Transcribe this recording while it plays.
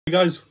Hey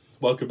guys,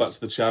 welcome back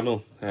to the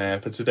channel. For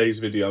today's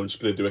video I'm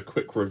just going to do a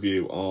quick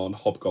review on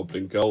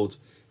Hobgoblin Gold.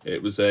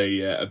 It was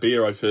a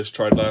beer I first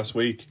tried last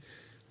week.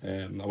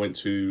 I went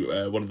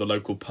to one of the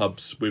local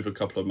pubs with a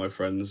couple of my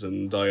friends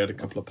and I had a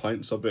couple of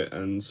pints of it,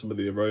 and some of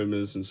the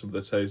aromas and some of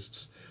the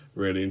tastes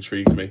really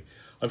intrigued me.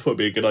 I thought it'd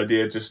be a good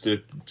idea just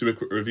to do a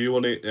quick review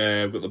on it.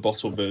 I've got the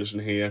bottle version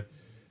here.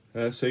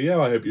 So yeah,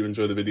 I hope you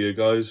enjoy the video,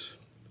 guys.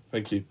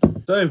 Thank you.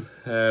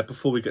 So,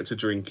 before we get to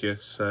drink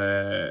it,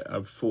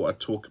 I thought I'd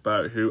talk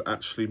about who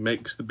actually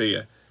makes the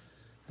beer.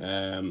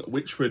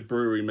 Wychwood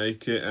Brewery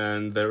make it,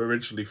 and they're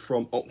originally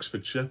from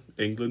Oxfordshire,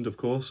 England, of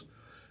course.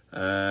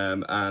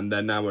 And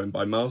they're now owned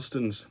by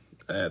Marston's.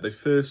 They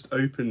first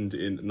opened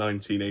in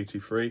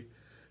 1983,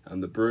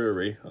 and the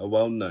brewery are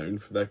well known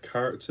for their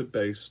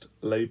character-based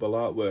label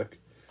artwork.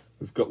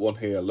 We've got one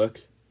here,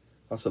 look.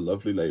 That's a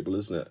lovely label,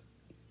 isn't it?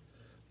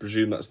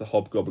 Presume that's the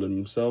Hobgoblin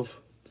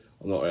himself.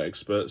 I'm not an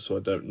expert, so I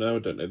don't know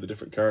the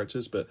different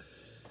characters, but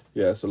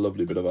yeah, it's a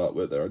lovely bit of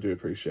artwork there. I do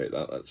appreciate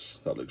that.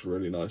 That looks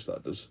really nice,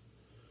 that does.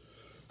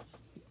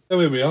 So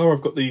here we are.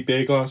 I've got the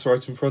beer glass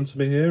right in front of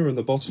me here, and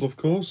the bottle, of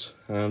course,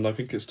 and I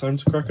think it's time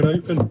to crack it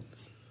open.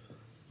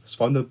 Let's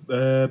find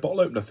the bottle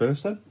opener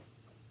first, then.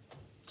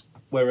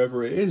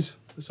 Wherever it is.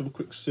 Let's have a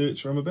quick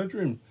search around my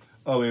bedroom.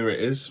 Oh, here it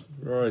is.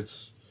 Right.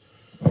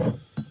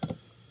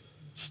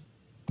 It's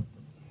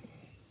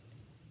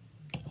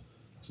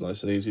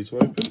nice and easy to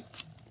open.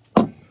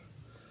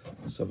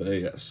 Let's have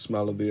a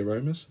smell of the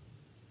aromas.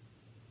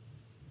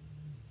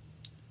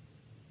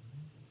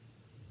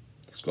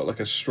 It's got like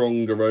a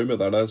strong aroma,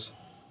 that has.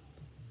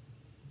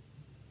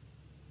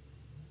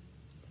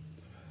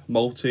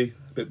 Malty,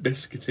 a bit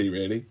biscuity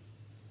really.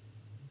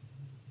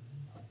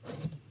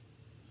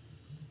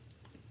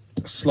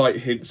 Slight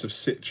hints of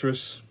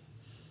citrus.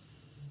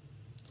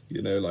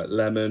 You know, like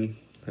lemon.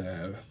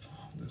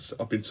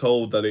 I've been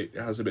told that it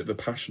has a bit of a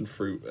passion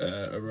fruit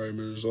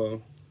aroma as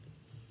well.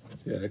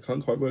 Yeah, I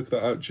can't quite work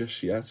that out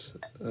just yet.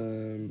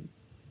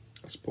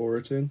 Let's pour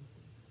it in.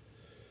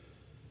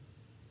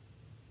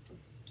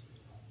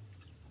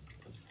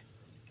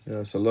 Yeah,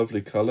 it's a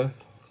lovely colour.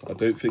 I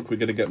don't think we're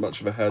going to get much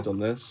of a head on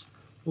this.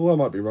 Oh, I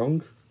might be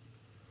wrong.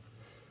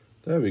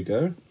 There we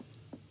go.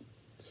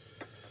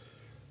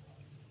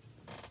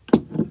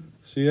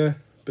 So yeah,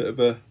 bit of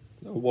a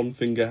one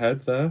finger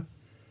head there.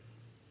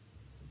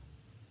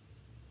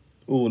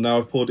 Oh, now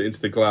I've poured it into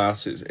the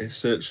glass, it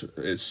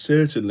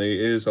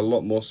certainly is a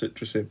lot more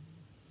citrusy.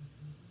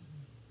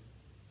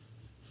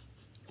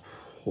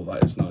 Oh,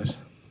 that is nice.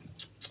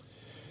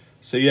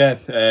 So yeah,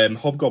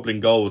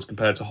 Hobgoblin Gold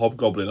compared to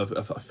Hobgoblin,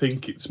 I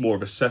think it's more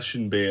of a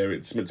session beer.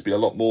 It's meant to be a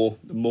lot more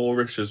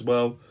moreish as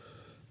well.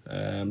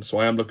 So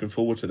I am looking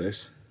forward to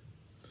this.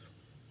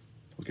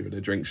 I'll give it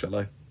a drink, shall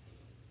I?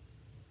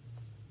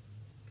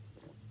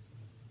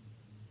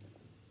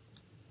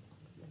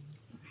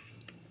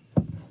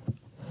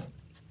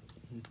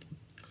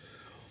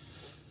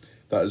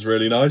 That is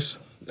really nice.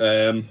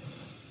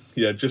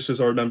 Yeah, just as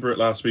I remember it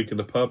last week in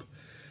the pub.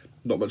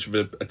 Not much of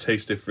a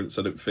taste difference,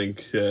 I don't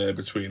think,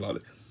 between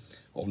like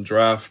on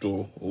draft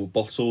or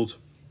bottled.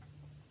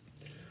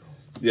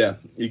 Yeah,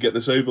 you get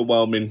this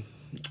overwhelming,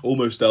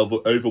 almost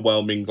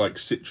overwhelming, like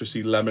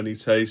citrusy,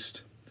 lemony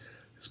taste.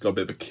 It's got a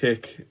bit of a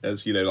kick,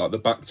 as you know, like the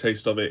back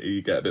taste of it.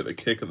 You get a bit of a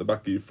kick at the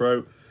back of your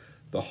throat.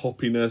 The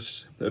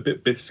hoppiness, a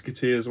bit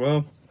biscuity as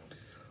well.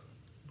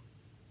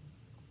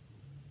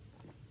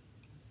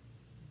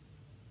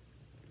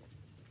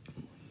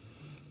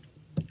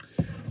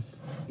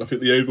 I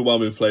think the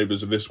overwhelming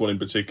flavours of this one in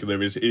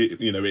particular is,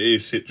 you know, it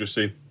is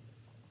citrusy.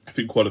 I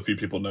think quite a few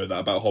people know that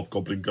about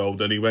Hobgoblin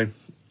Gold anyway.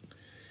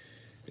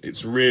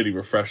 It's really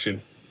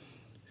refreshing.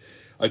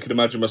 I could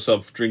imagine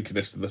myself drinking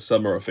this in the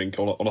summer, I think,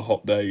 on a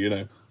hot day, you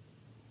know.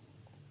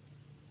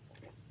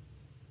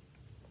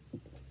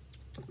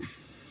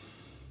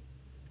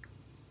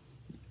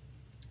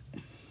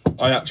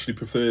 I actually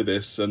prefer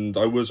this, and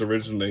I was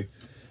originally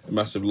a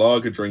massive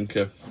lager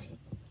drinker,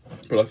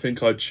 but I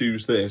think I'd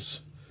choose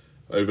this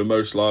over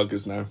most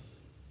lagers now.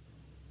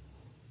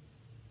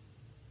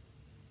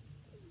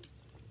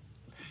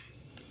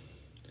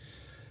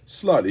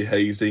 Slightly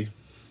hazy,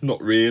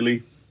 not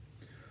really.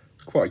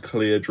 Quite a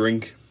clear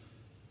drink.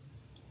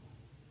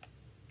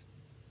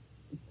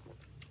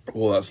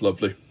 Oh, that's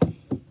lovely.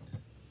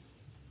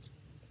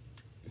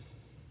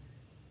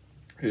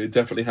 It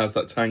definitely has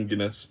that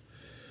tanginess.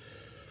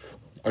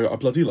 I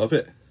bloody love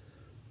it.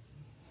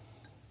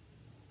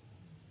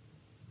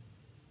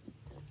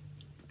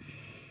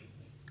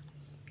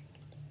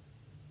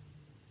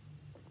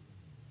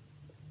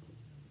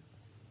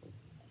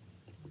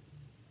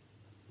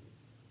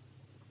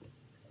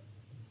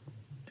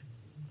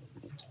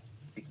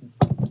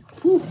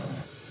 Whew.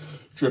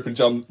 Dripping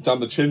down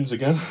the chins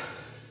again.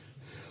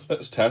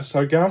 Let's test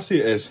how gassy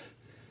it is.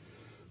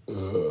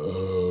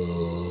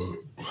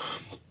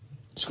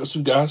 It's got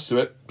some gas to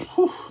it.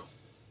 Whew.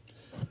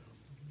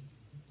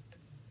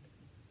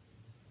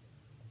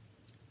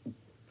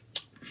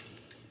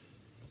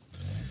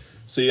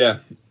 So yeah,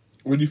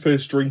 when you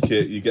first drink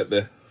it, you get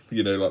the,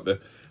 you know, like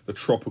the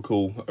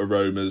tropical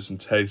aromas and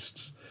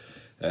tastes.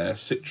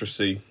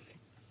 citrusy,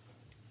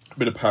 a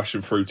bit of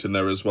passion fruit in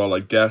there as well, I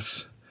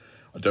guess.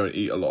 I don't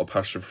eat a lot of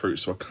passion fruit,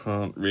 so I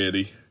can't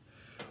really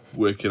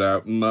work it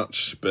out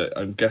much, but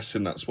I'm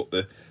guessing that's what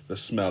the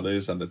smell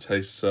is and the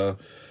tastes are.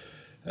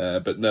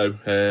 But no,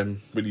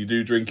 when you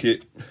do drink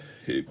it,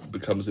 it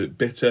becomes a bit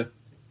bitter,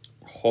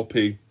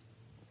 hoppy,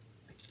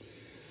 a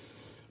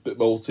bit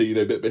malty, you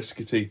know, a bit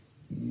biscuity.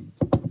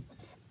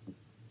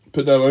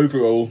 But no,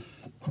 overall,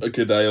 a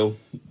good ale.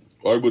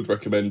 I would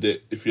recommend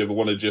it if you ever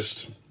want to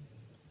just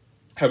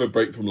have a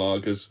break from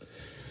lagers.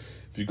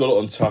 If you've got it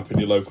on tap in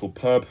your local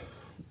pub,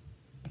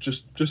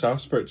 just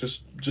ask for it.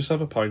 Just have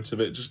a pint of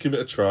it. Just give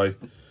it a try,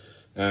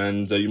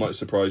 and you might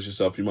surprise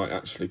yourself. You might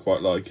actually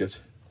quite like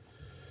it.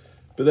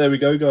 But there we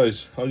go,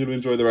 guys. I'm going to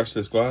enjoy the rest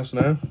of this glass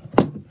now.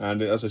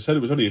 And as I said,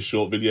 it was only a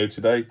short video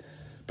today.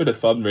 Bit of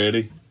fun,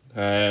 really.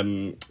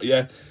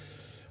 Yeah,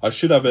 I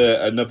should have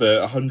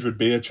another 100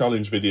 beer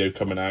challenge video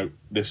coming out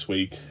this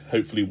week.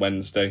 Hopefully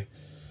Wednesday.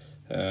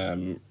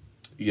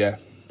 Yeah,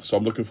 so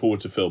I'm looking forward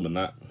to filming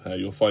that.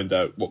 You'll find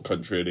out what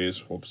country it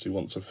is, obviously,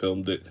 once I've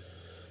filmed it.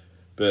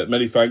 But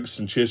many thanks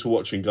and cheers for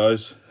watching,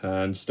 guys.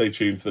 And stay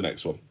tuned for the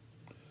next one.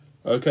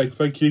 Okay,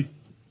 thank you.